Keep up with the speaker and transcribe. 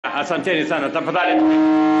Asanteni sana. Tafadhali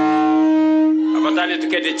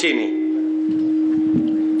tuketi chini.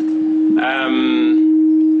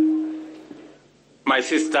 My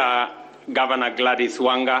sister, Governor Gladys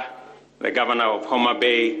Wanga, the Governor of Homa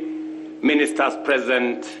Bay, Ministers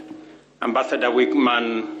present, Ambassador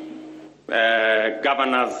Wickman,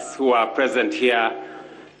 governors who are present here,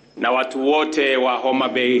 na watu wote wa Homa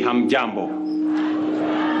Bay, hamjambo.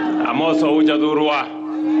 Amoso ujadurua.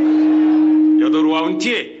 Jadurua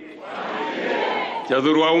untie.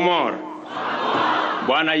 Jadurua umor.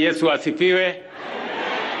 Bwana Yesu asifiwe.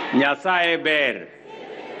 Nyasaye ber.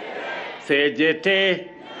 Sejete.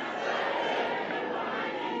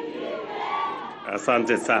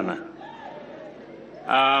 Asante sana.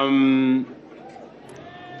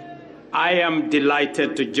 I am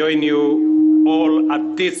delighted to join you all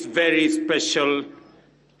at this very special,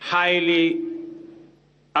 highly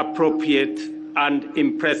appropriate and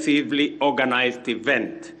impressively organized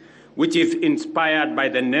event, which is inspired by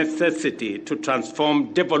the necessity to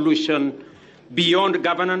transform devolution beyond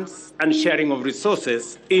governance and sharing of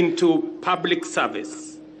resources into public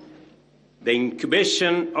service, the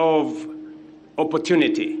incubation of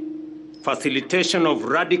opportunity, facilitation of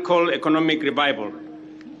radical economic revival,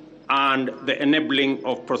 and the enabling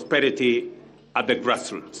of prosperity at the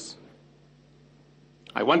grassroots.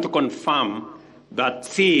 I want to confirm that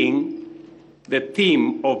seeing the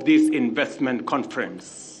theme of this investment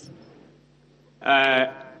conference,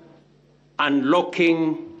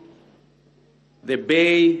 unlocking the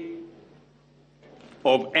bay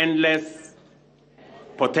of endless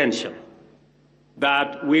potential,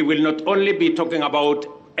 that we will not only be talking about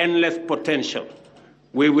endless potential,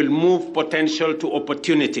 we will move potential to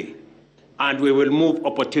opportunity, and we will move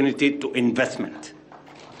opportunity to investment.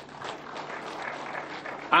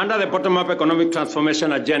 Under the bottom-up economic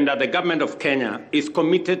transformation agenda, the government of Kenya is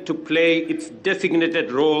committed to play its designated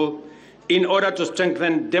role in order to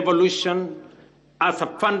strengthen devolution as a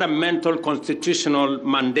fundamental constitutional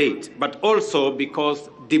mandate, but also because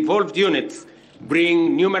devolved units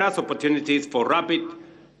bring numerous opportunities for rapid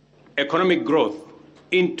economic growth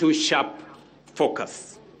into sharp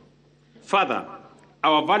focus. Further,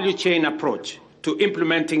 our value chain approach to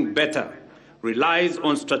implementing better relies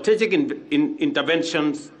on strategic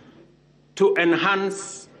interventions to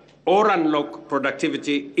enhance or unlock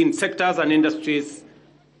productivity in sectors and industries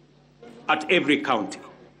at every county.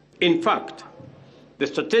 In fact, the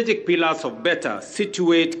strategic pillars of better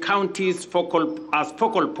situate counties as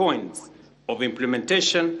focal points of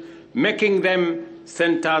implementation, making them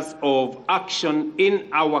centers of action in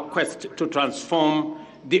our quest to transform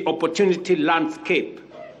the opportunity landscape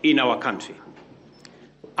in our country.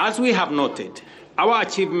 As we have noted, our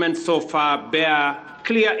achievements so far bear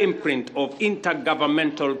clear imprint of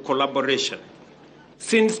intergovernmental collaboration.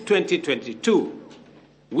 Since 2022,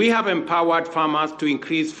 we have empowered farmers to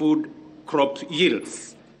increase food crop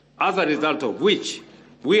yields, as a result of which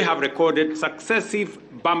we have recorded successive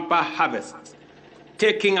bumper harvests,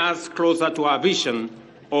 taking us closer to our vision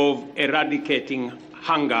of eradicating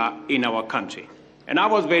hunger in our country. And I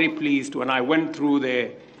was very pleased when I went through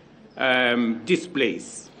the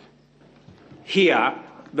displays here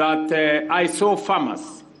that I saw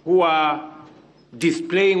farmers who are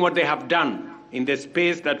displaying what they have done in the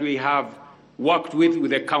space that we have worked with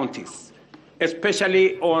the counties,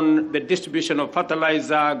 especially on the distribution of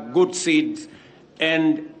fertilizer, good seeds,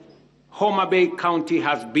 and Homa Bay County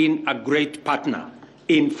has been a great partner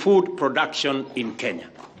in food production in Kenya.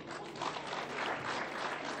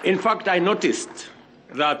 In fact, I noticed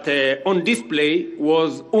that on display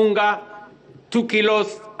was unga, 2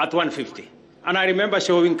 kilos at 150. And I remember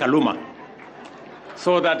showing Kaluma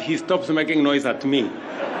so that he stops making noise at me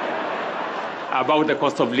about the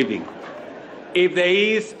cost of living. If there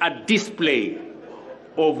is a display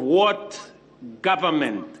of what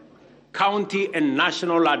government, county and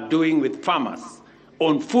national are doing with farmers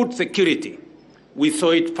on food security, we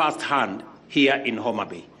saw it firsthand here in Homa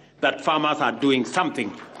Bay, that farmers are doing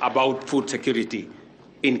something about food security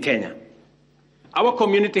in Kenya. Our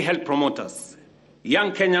community health promoters,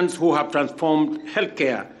 young Kenyans who have transformed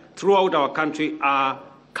healthcare throughout our country, are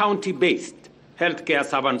county-based healthcare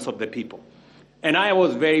servants of the people. And I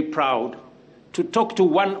was very proud to talk to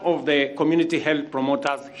one of the community health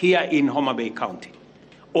promoters here in Homa Bay County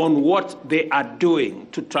on what they are doing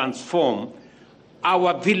to transform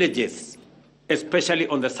our villages, especially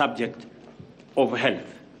on the subject of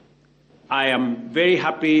health. I am very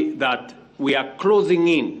happy that we are closing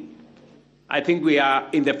in. I think we are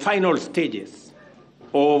in the final stages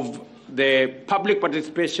of the public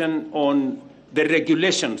participation on the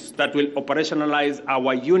regulations that will operationalize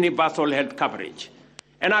our universal health coverage.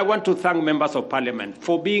 And I want to thank members of parliament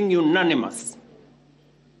for being unanimous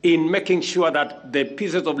in making sure that the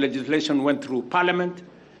pieces of legislation went through parliament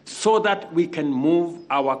so that we can move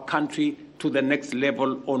our country to the next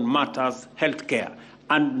level on matters healthcare.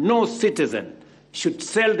 And no citizen should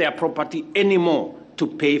sell their property anymore to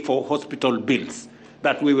pay for hospital bills.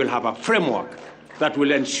 That we will have a framework that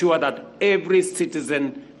will ensure that every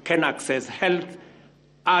citizen can access health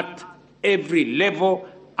at every level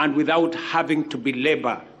and without having to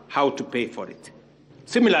belabor how to pay for it.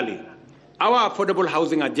 Similarly, our affordable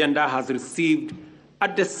housing agenda has received a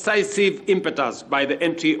decisive impetus by the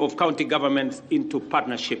entry of county governments into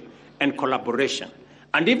partnership and collaboration.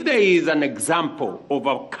 And if there is an example of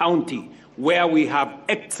a county where we have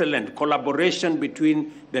excellent collaboration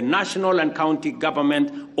between the national and county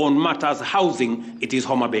government on matters housing, it is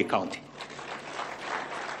Homa Bay County.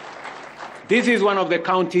 This is one of the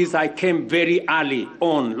counties I came very early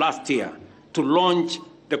on last year to launch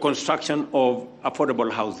the construction of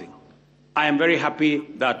affordable housing. I am very happy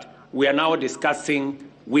that we are now discussing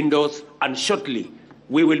windows, and shortly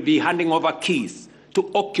we will be handing over keys to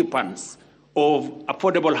occupants of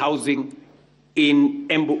affordable housing in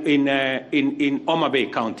Homa Bay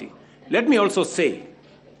County. Let me also say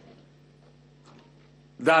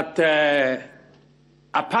that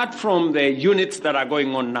apart from the units that are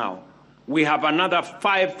going on now, we have another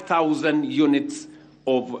 5,000 units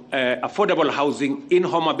of affordable housing in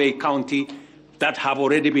Homa Bay County that have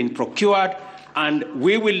already been procured, and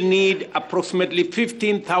we will need approximately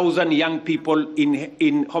 15,000 young people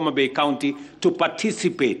in Homa Bay County to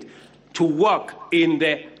participate, to work in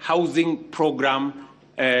the housing program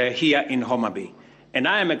here in Homa Bay. And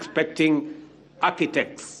I am expecting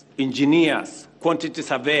architects, engineers, quantity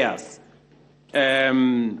surveyors,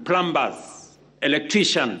 plumbers,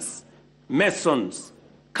 electricians, masons,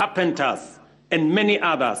 carpenters, and many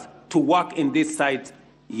others to work in these sites,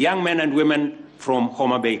 young men and women from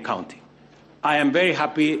Homa Bay County. I am very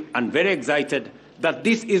happy and very excited that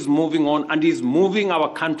this is moving on and is moving our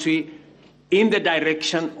country in the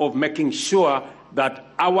direction of making sure that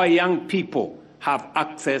our young people have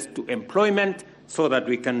access to employment so that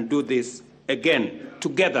we can do this again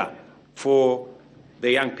together for the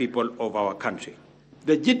young people of our country.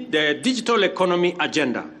 The digital economy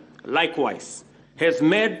agenda, likewise, has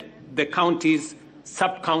made the counties,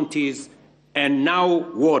 sub-counties, and now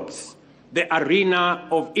wards the arena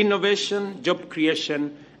of innovation, job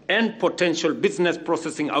creation, and potential business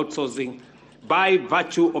processing outsourcing by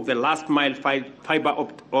virtue of the last mile fiber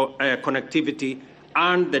connectivity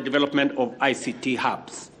and the development of ICT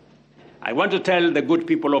hubs. I want to tell the good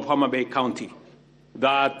people of Homa Bay County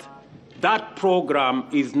that that program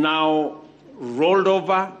is now rolled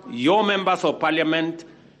over. Your members of parliament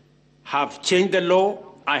have changed the law.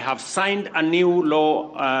 I have signed a new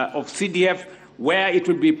law of CDF where it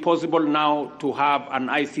will be possible now to have an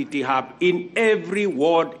ICT hub in every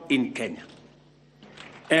ward in Kenya.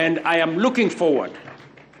 And I am looking forward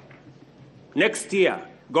next year,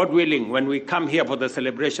 God willing, when we come here for the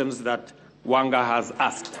celebrations that Wanga has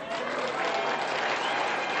asked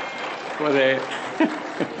for the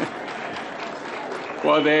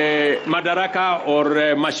for the Madaraka or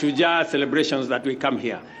Mashujaa celebrations that we come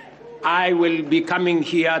here. I will be coming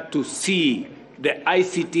here to see the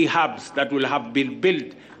ICT hubs that will have been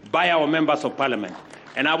built by our members of parliament.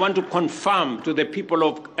 And I want to confirm to the people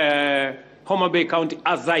of Homa Bay County,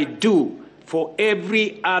 as I do for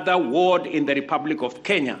every other ward in the Republic of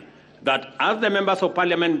Kenya, that as the members of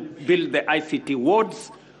parliament build the ICT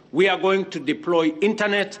wards, we are going to deploy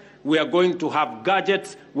internet, we are going to have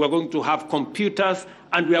gadgets, we are going to have computers,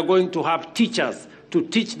 and we are going to have teachers to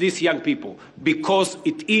teach these young people, because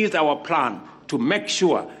it is our plan to make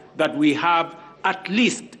sure that we have at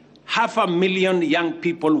least 500,000 young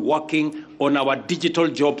people working on our digital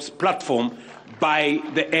jobs platform by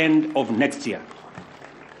the end of next year.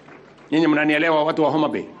 Nyinyi mnanielewa watu wa Homa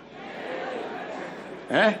Bay?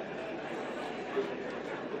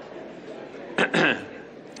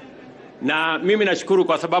 Na mimi nashukuru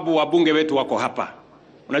kwa sababu wabunge wetu wako hapa.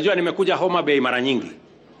 Unajua nimekuja Homa Bay mara nyingi,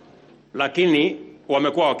 lakini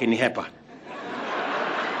wamekuwa wakinihepa.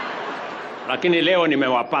 Lakini leo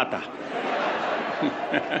nimewapata.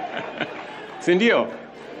 Si ndio?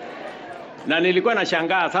 Na nilikuwa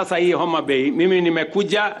nashangaa sasa hii Homa Bay, mimi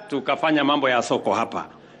nimekuja tukafanya mambo ya soko hapa.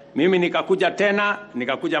 Mimi nikakuja tena,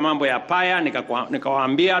 nikakuja mambo ya paya,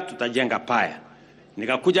 nikawaambia tutajenga paya.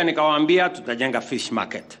 Nikakuja nikawaambia tutajenga fish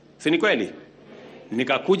market. Si ni kweli?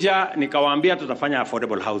 Nikakuja nikawaambia tutafanya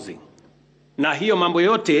affordable housing. Na hiyo mambo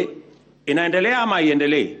yote inaendelea ama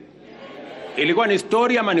haiendelei? Ilikuwa ni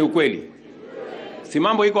story ama ni ukweli? Si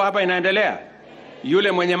mambo iko hapa inaendelea?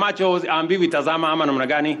 Yule mwenye macho aambiwi tazama ama namna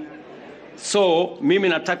gani? So mimi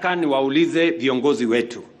nataka niwaulize viongozi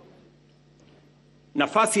wetu.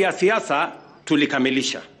 Nafasi ya siasa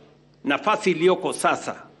tulikamilisha. Nafasi iliyoko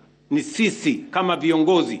sasa ni sisi kama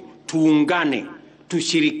viongozi tuungane,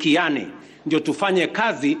 tushirikiane, ndio tufanye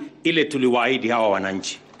kazi ile tuliwaahidi hawa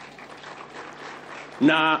wananchi.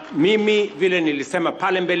 Na mimi vile nilisema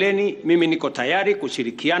pale mbeleni, mimi niko tayari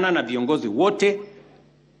kushirikiana na viongozi wote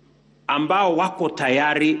ambao wako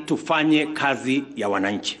tayari tufanye kazi ya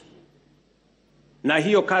wananchi. Na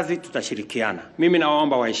hiyo kazi tutashirikiana. Mimi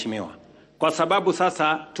nawaomba waheshimiwa, kwa sababu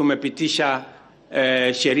sasa tumepitisha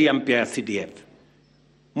sheria mpya ya CDF.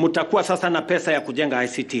 Mtakuwa sasa na pesa ya kujenga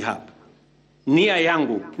ICT hub. Nia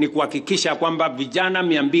yangu ni kuhakikisha kwamba vijana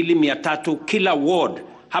 200-300 kila ward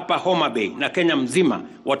hapa Homa Bay na Kenya mzima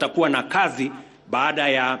watakuwa na kazi baada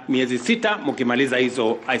ya miezi 6 mkimaliza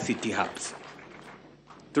hizo ICT hubs.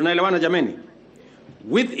 Tunaelewana jameni?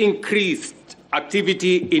 With increased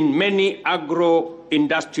activity in many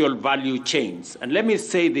agro-industrial value chains. And let me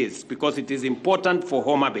say this because it is important for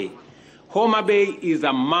Homa Bay. Homa Bay is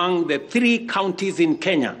among the 3 counties in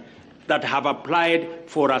Kenya that have applied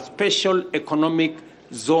for a special economic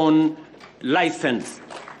zone license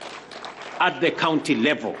at the county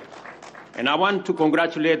level. And I want to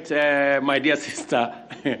congratulate my dear sister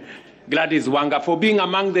Gladys Wanga for being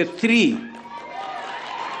among the 3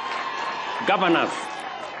 governors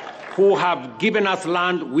who have given us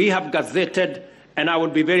land. We have gazetted, and I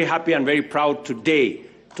would be very happy and very proud today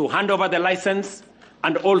to hand over the license,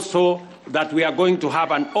 and also that we are going to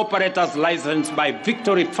have an operator's license by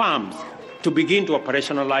Victory Farms to begin to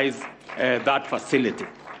operationalize that facility.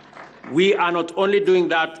 We are not only doing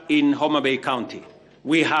that in Homa Bay County.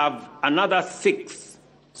 We have another 6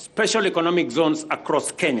 special economic zones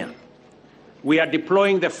across Kenya. We are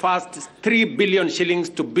deploying the first 3 billion shillings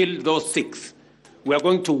to build those 6. We are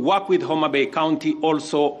going to work with Homa Bay County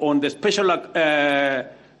also on the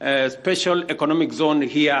special economic zone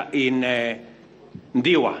here in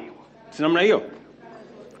Ndiwa. Sinamna hiyo?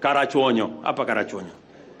 Karachuonyo, hapa Karachuonyo.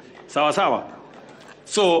 Sawa sawa.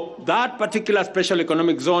 So that particular special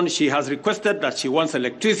economic zone, she has requested that she wants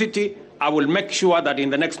electricity. I will make sure that in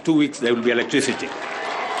the next 2 weeks there will be electricity.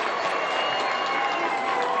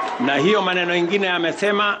 Na hiyo maneno ingine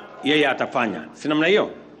amesema yeye atafanya. Sinamna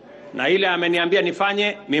hiyo? Na ile ameniambia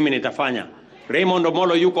nifanye, mimi nitafanya. Raymond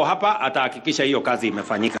Omolo yuko hapa, atahakikisha hiyo kazi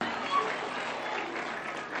imefanyika.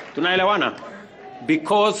 Tunaelewana?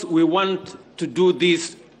 Because we want to do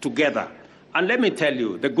this together. And let me tell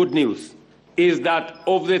you, the good news is that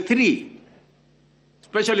of the 3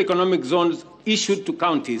 special economic zones issued to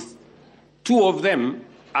counties, 2 of them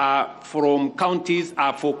are for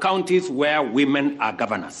counties where women are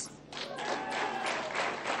governors.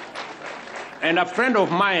 And a friend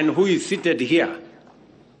of mine who is seated here,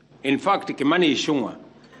 in fact, Kimani Ichung'wah,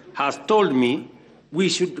 has told me we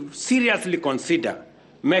should seriously consider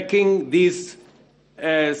making this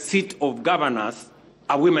seat of governors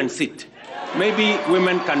a women's seat. Maybe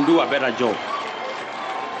women can do a better job.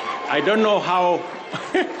 I don't know how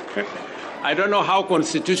I don't know how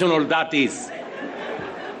constitutional that is.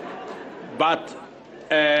 But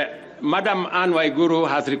Madam Anne Waiguru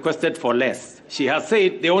has requested for less. She has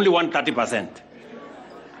said they only want 30%.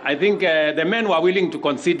 I think the men were willing to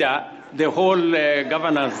consider the whole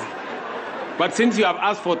governors. But since you have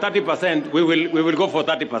asked for 30%, we will go for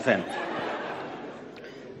 30%.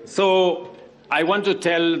 So I want to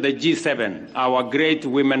tell the G7, our great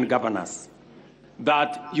women governors,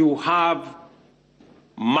 that you have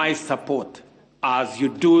my support as you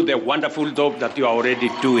do the wonderful job that you are already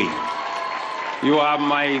doing. You have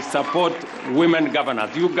my support, women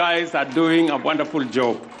governors. You guys are doing a wonderful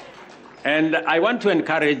job. And I want to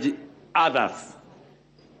encourage others.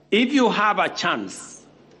 If you have a chance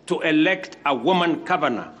to elect a woman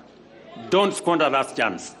governor, don't squander that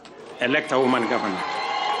chance. Elect a woman governor.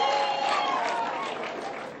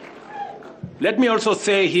 Let me also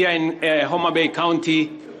say here in Homa Bay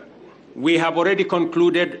County, we have already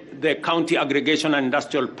concluded the county aggregation and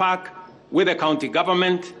industrial park with the county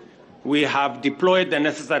government. We have deployed the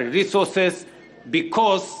necessary resources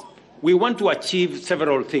because we want to achieve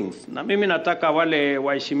several things. Na mimi nataka wale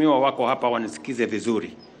waheshimiwa wako hapa wanisikize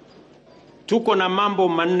vizuri. Tuko na mambo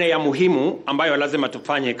manne ya muhimu ambayo lazima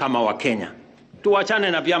tufanye kama Wakenya.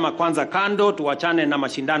 Tuachane na vyama kwanza kando, tuachane na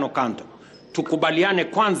mashindano kando. Tukubaliane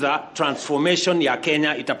kwanza transformation ya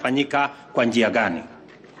Kenya itafanyika kwa njia gani.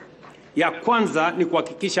 Ya kwanza ni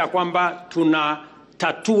kuhakikisha kwamba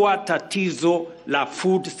tunatatua tatizo la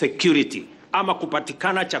food security, ama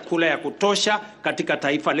kupatikana chakula ya kutosha katika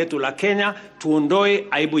taifa letu la Kenya, tuondoe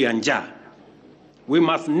aibu ya njaa. We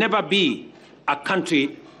must never be a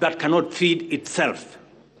country that cannot feed itself.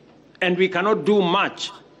 And we cannot do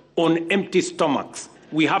much on empty stomachs.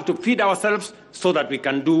 We have to feed ourselves so that we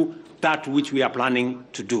can do that which we are planning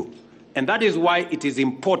to do. And that is why it is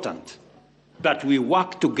important that we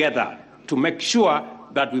work together to make sure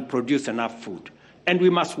that we produce enough food. And we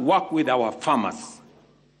must work with our farmers.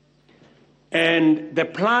 And the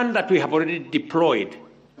plan that we have already deployed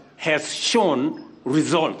has shown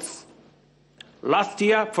results. Last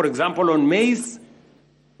year, for example, on maize,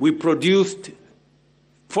 we produced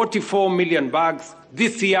 44 million bags.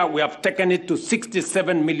 This year, we have taken it to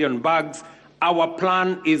 67 million bags. Our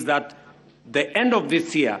plan is that the end of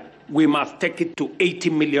this year, we must take it to 80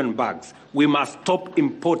 million bags. We must stop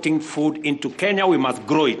importing food into Kenya. We must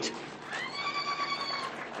grow it.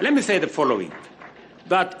 Let me say the following,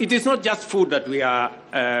 that it is not just food that we are,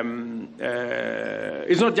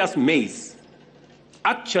 it's not just maize.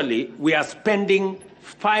 Actually, we are spending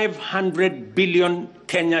 500 billion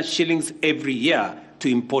Kenya shillings every year to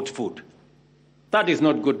import food. That is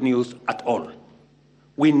not good news at all.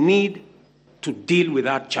 We need to deal with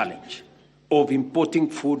that challenge of importing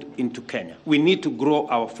food into Kenya. We need to grow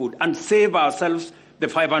our food and save ourselves the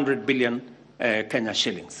 500 billion Kenya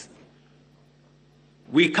shillings.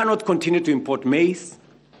 We cannot continue to import maize.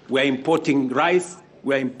 We are importing rice.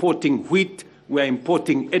 We are importing wheat. We are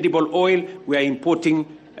importing edible oil. We are importing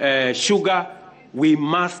sugar. We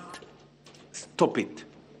must stop it.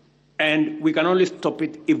 And we can only stop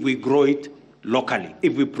it if we grow it locally,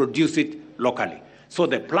 if we produce it locally. So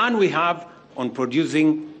the plan we have on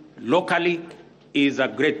producing locally is a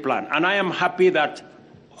great plan. And I am happy that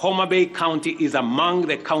Homa Bay County is among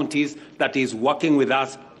the counties that is working with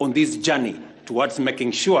us on this journey towards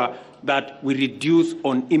making sure that we reduce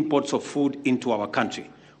on imports of food into our country.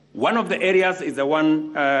 One of the areas is the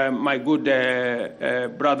one my good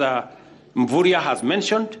brother Mvurya has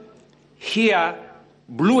mentioned. Here,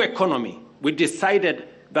 blue economy, we decided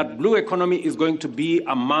that blue economy is going to be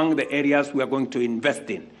among the areas we are going to invest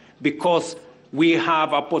in because we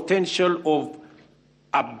have a potential of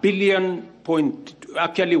 $1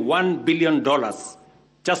 billion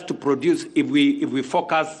just to produce if we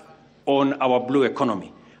focus on our blue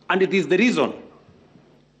economy. And it is the reason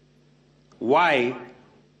why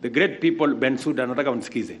the great people, Bensuda, nataka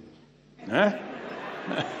unisikize.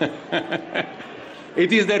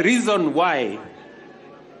 It is the reason why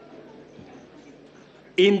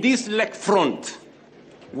in this lake front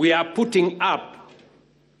we are putting up,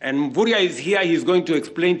 and Mvurya is here, he's going to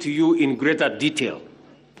explain to you in greater detail,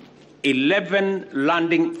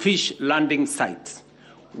 11 fish landing sites.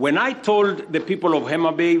 When I told the people of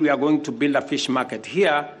Homa Bay we are going to build a fish market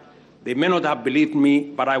here, they may not have believed me,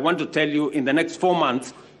 but I want to tell you in the next 4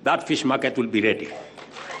 months, that fish market will be ready.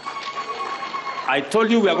 I told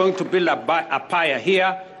you we are going to build a pier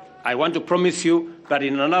here. I want to promise you that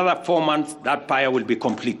in another 4 months, that pier will be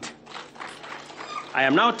complete. I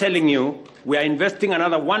am now telling you we are investing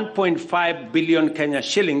another 1.5 billion Kenya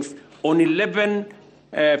shillings on 11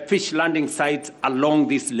 fish landing sites along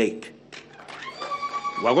this lake.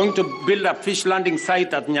 We are going to build a fish landing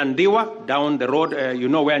site at Nyandiwa, down the road. You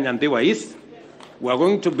know where Nyandiwa is. We are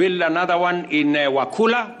going to build another one in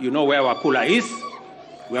Wakula. You know where Wakula is.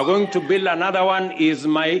 We are going to build another one is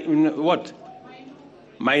Mainuga.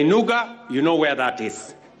 You know where that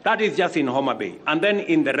is. That is just in Homa Bay. And then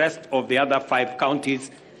in the rest of the other 5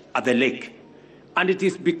 counties at the lake. And it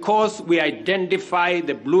is because we identify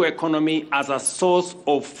the blue economy as a source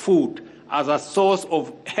of food, as a source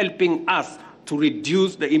of helping us to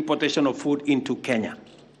reduce the importation of food into Kenya.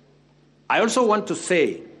 I also want to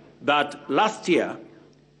say that last year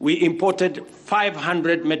we imported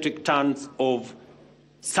 500 metric tons of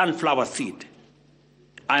sunflower seed.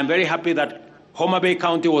 I am very happy that Homa Bay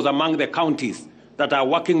County was among the counties that are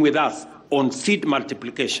working with us on seed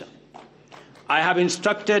multiplication. I have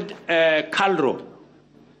instructed Calro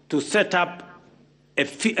to set up a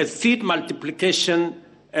seed multiplication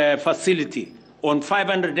facility on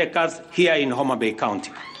 500 acres here in Homa Bay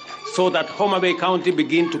County, so that Homa Bay County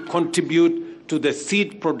begin to contribute to the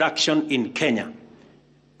seed production in Kenya.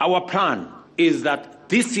 Our plan is that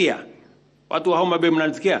this year, watu wa Homa Bay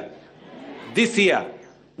mnanisikia? This year,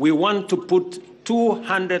 we want to put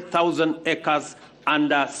 200,000 acres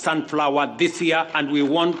under sunflower this year, and we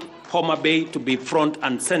want Homa Bay to be front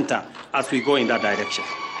and center as we go in that direction.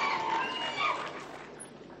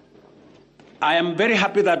 I am very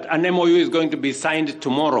happy that an MOU is going to be signed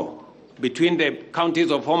tomorrow between the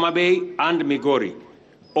counties of Homa Bay and Migori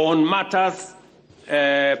on matters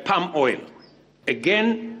palm oil.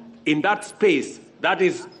 Again, in that space, that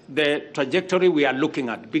is the trajectory we are looking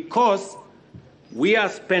at, because we are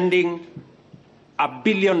spending $1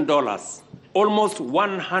 billion almost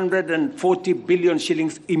 140 billion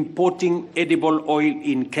shillings importing edible oil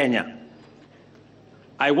in Kenya.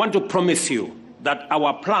 I want to promise you that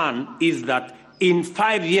our plan is that in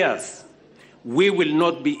 5 years, we will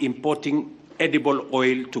not be importing edible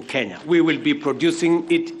oil to Kenya. We will be producing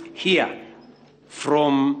it here,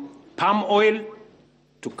 from palm oil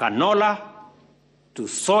to canola to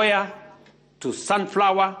soya to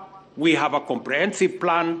sunflower. We have a comprehensive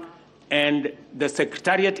plan, and the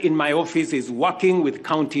Secretariat in my office is working with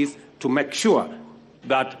counties to make sure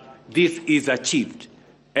that this is achieved.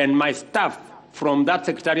 And my staff from that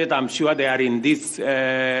Secretariat, I'm sure they are in this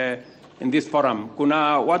forum.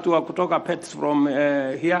 Kuna watu wa kutoka pets from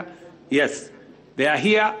here? Yes, they are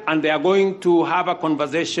here, and they are going to have a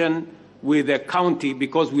conversation with the county,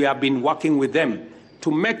 because we have been working with them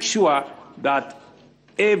to make sure that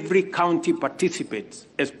every county participates,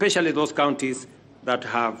 especially those counties that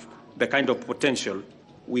have the kind of potential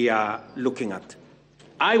we are looking at.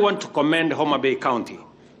 I want to commend Homa Bay County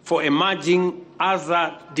for emerging as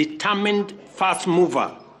a determined first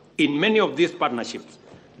mover in many of these partnerships.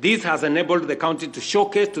 This has enabled the county to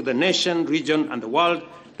showcase to the nation, region, and the world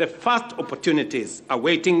the first opportunities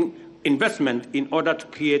awaiting investment in order to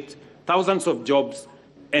create thousands of jobs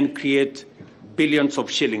and create billions of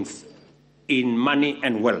shillings in money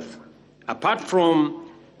and wealth. Apart from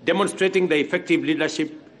demonstrating the effective leadership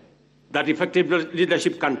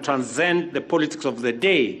can transcend the politics of the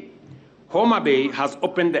day, Homa Bay has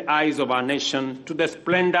opened the eyes of our nation to the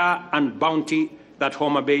splendor and bounty that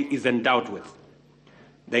Homa Bay is endowed with.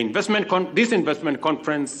 This investment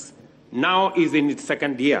conference now is in its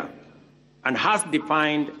second year and has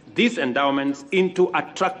defined these endowments into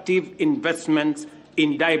attractive investments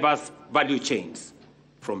in diverse value chains,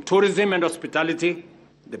 from tourism and hospitality,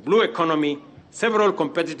 the blue economy, several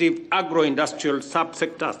competitive agro-industrial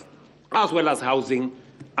subsectors, as well as housing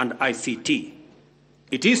and ICT.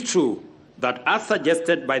 It is true that, as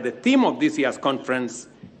suggested by the theme of this year's conference,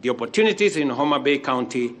 the opportunities in Homa Bay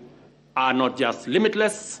County are not just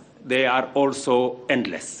limitless, they are also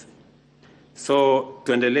endless. So,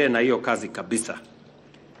 tuendelee na hiyo kazi kabisa.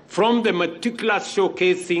 From the meticulous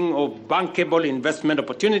showcasing of bankable investment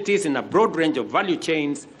opportunities in a broad range of value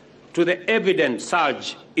chains to the evident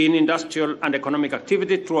surge in industrial and economic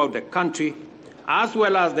activity throughout the country, as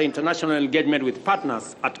well as the international engagement with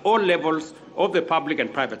partners at all levels of the public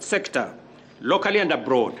and private sector, locally and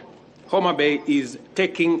abroad, Homa Bay is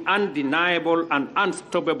taking undeniable and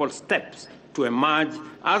unstoppable steps to emerge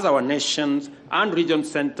as our nation's and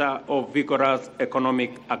region's center of vigorous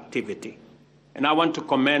economic activity. And I want to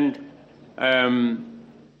commend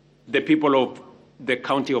the people of the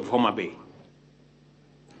county of Homa Bay.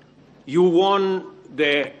 You won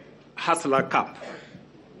the Hustler Cup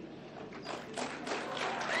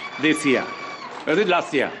this year. Was it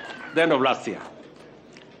last year? The end of last year.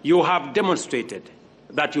 You have demonstrated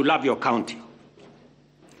that you love your county.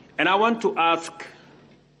 And I want to ask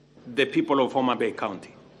the people of Homa Bay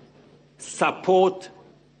County, support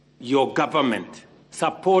your government.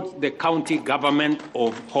 Support the county government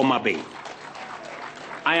of Homa Bay.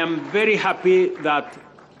 I am very happy that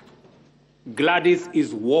Gladys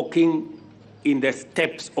is walking in the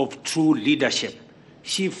steps of true leadership.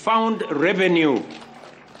 She found revenue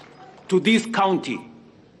to this county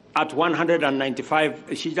at 195,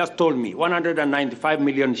 she just told me, 195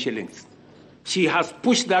 million shillings. She has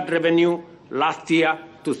pushed that revenue last year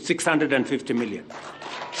to 650 million.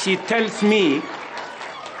 She tells me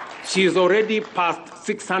she's already passed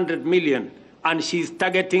 600 million and she's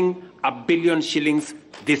targeting 1 billion shillings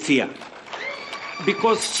this year.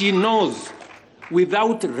 Because she knows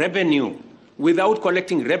without revenue, without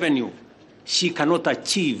collecting revenue, she cannot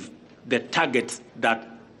achieve the targets that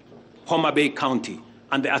Homa Bay County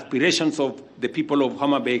and the aspirations of the people of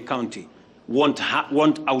Homa Bay County want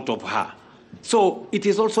out of her. So it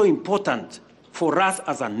is also important for us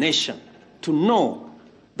as a nation to know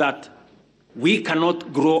that we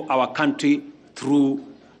cannot grow our country through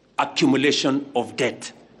accumulation of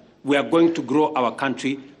debt. We are going to grow our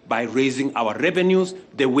country by raising our revenues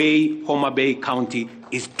the way Homa Bay County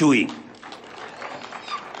is doing.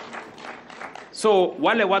 So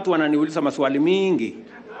wale watu wananiuliza maswali mingi,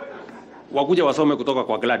 wakuja wasome kutoka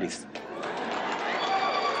kwa Gladys.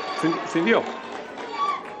 Sindio?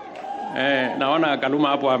 Naona Kaluma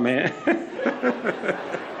hapo ame.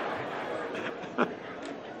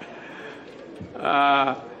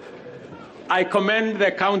 I commend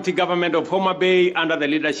the county government of Homa Bay under the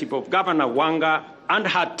leadership of Governor Wanga and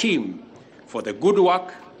her team for the good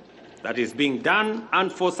work that is being done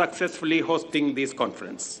and for successfully hosting this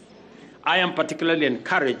conference. I am particularly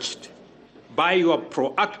encouraged by your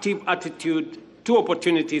proactive attitude to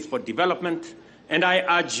opportunities for development, and I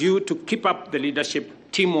urge you to keep up the leadership,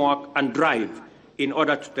 teamwork, and drive in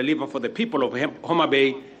order to deliver for the people of Homa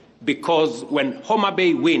Bay, because when Homa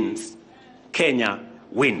Bay wins, Kenya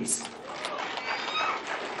wins.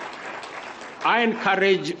 I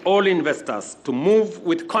encourage all investors to move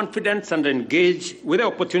with confidence and engage with the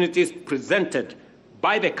opportunities presented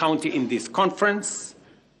by the county in this conference.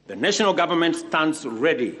 The national government stands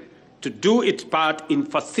ready to do its part in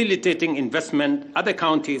facilitating investment at the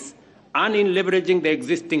counties and in leveraging the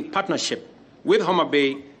existing partnership with Homa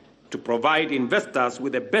Bay to provide investors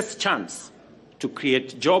with the best chance to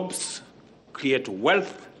create jobs, create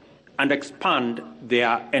wealth, and expand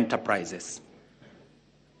their enterprises.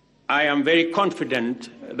 I am very confident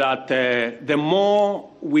that the more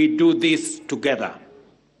we do this together,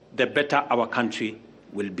 the better our country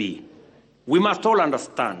will be. We must all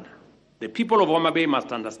understand, the people of Homa Bay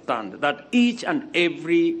must understand that each and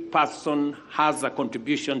every person has a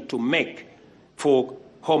contribution to make for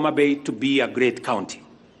Homa Bay to be a great county.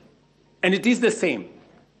 And it is the same.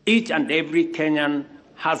 Each and every Kenyan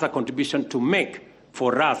has a contribution to make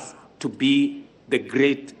for us to be the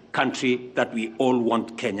great country that we all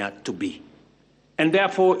want Kenya to be. And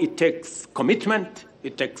therefore, it takes commitment,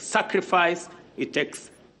 it takes sacrifice, it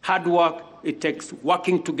takes hard work, it takes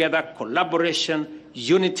working together, collaboration,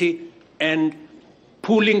 unity, and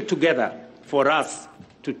pulling together for us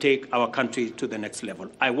to take our country to the next level.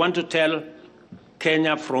 I want to tell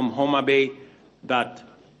Kenya from Homa Bay that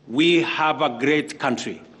we have a great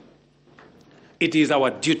country. It is our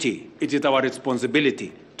duty, it is our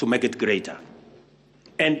responsibility to make it greater.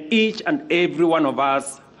 And each and every one of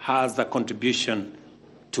us has a contribution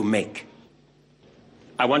to make.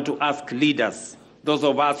 I want to ask leaders, those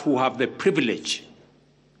of us who have the privilege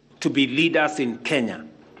to be leaders in Kenya.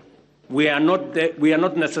 We are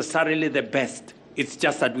not necessarily the best. It's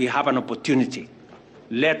just that we have an opportunity.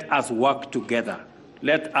 Let us work together.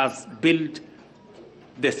 Let us build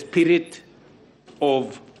the spirit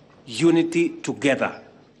of unity together.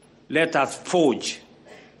 Let us forge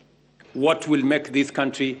what will make this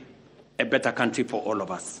country a better country for all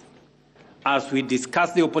of us. As we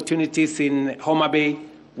discuss the opportunities in Homa Bay,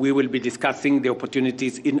 we will be discussing the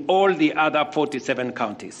opportunities in all the other 47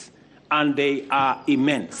 counties, and they are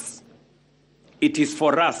immense. It is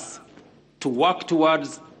for us to work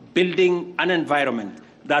towards building an environment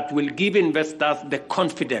that will give investors the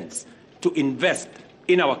confidence to invest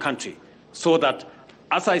in our country so that,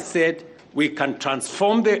 as I said, we can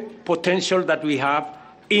transform the potential that we have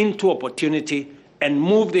into opportunity and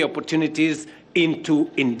move the opportunities into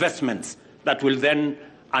investments that will then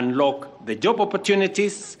unlock the job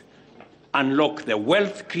opportunities, unlock the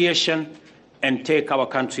wealth creation, and take our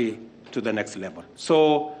country to the next level.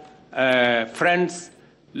 So, friends,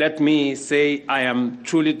 let me say I am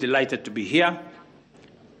truly delighted to be here.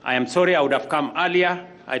 I am sorry I would have come earlier.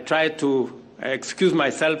 I tried to excuse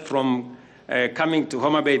myself from coming to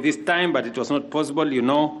Homa Bay this time, but it was not possible. You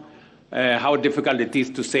know how difficult it is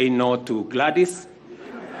to say no to Gladys.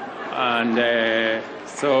 And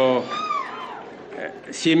so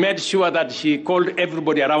she made sure that she called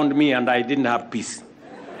everybody around me and I didn't have peace.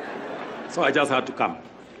 So I just had to come.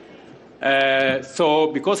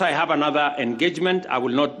 So because I have another engagement, I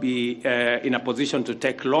will not be in a position to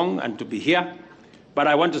take long and to be here. But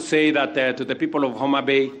I want to say that to the people of Homa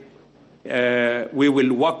Bay, we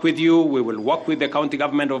will work with you, we will work with the county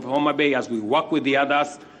government of Homa Bay as we work with the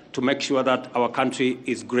others to make sure that our country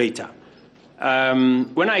is greater.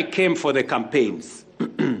 When I came for the campaigns,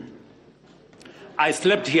 I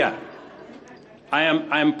slept here. I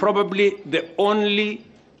am probably the only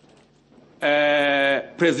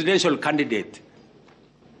presidential candidate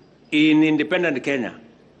in independent Kenya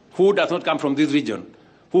who does not come from this region,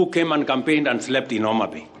 who came and campaigned and slept in Homa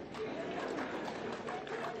Bay.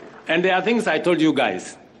 And there are things I told you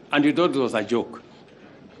guys, and you thought it was a joke.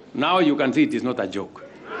 Now you can see it is not a joke.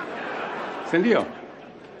 Sindio?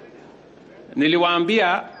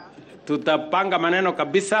 Niliwaambia tutapanga maneno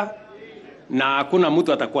kabisa na hakuna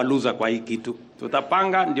mtu atakuwa loser kwa hii kitu.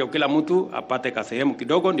 Tutapanga ndio kila mtu apate kasehemu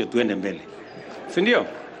kidogo ndio tuende mbele. Sindio?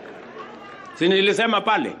 Si nilisema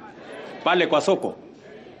pale kwa soko.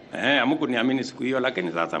 Hamkuniamini siku hiyo,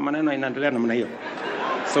 lakini sasa maneno inaendelea namna hiyo.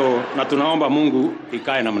 So na tunaomba Mungu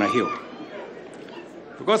ikae namna hiyo.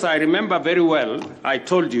 Because I remember very well, I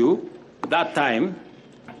told you that time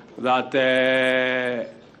that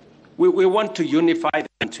we want to unify the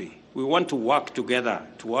country. We want to work together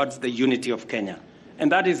towards the unity of Kenya.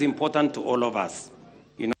 And that is important to all of us,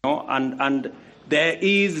 you know, and there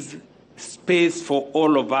is space for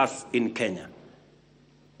all of us in Kenya.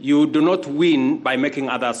 You do not win by making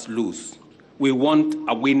others lose. We want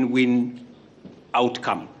a win-win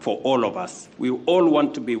outcome for all of us. We all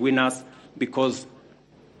want to be winners because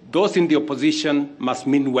those in the opposition must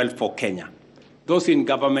mean well for Kenya. Those in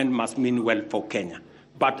government must mean well for Kenya.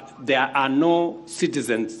 But there are no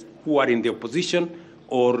citizens who are in the opposition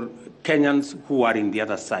or Kenyans who are in the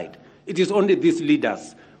other side. It is only these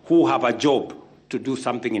leaders who have a job to do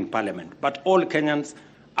something in parliament. But all Kenyans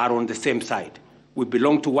are on the same side. We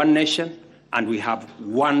belong to one nation and we have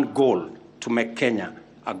one goal to make Kenya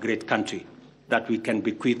a great country that we can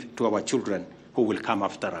bequeath to our children who will come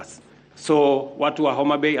after us. So watu wa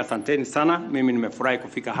Homa Bay, asanteni sana. Mimi nimefurahi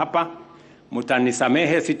kufika hapa.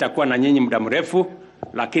 Mutanisamehe sitakuwa na nyinyi muda mrefu,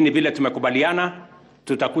 lakini vile tumekubaliana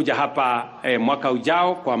tutakuja hapa mwaka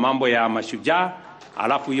ujao kwa mambo ya mashujaa,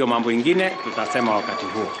 alafu hiyo mambo ingine tutasema wakati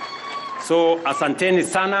huo. So asanteni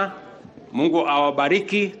sana. Mungu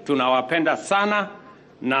awabariki. Tunawapenda sana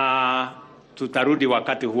na tutarudi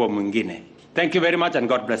wakati huo mwingine. Thank you very much and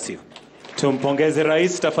God bless you. Tumpongeze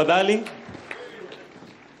Rais tafadhali.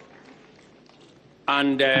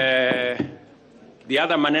 And the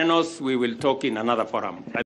other manenos we will talk in another forum.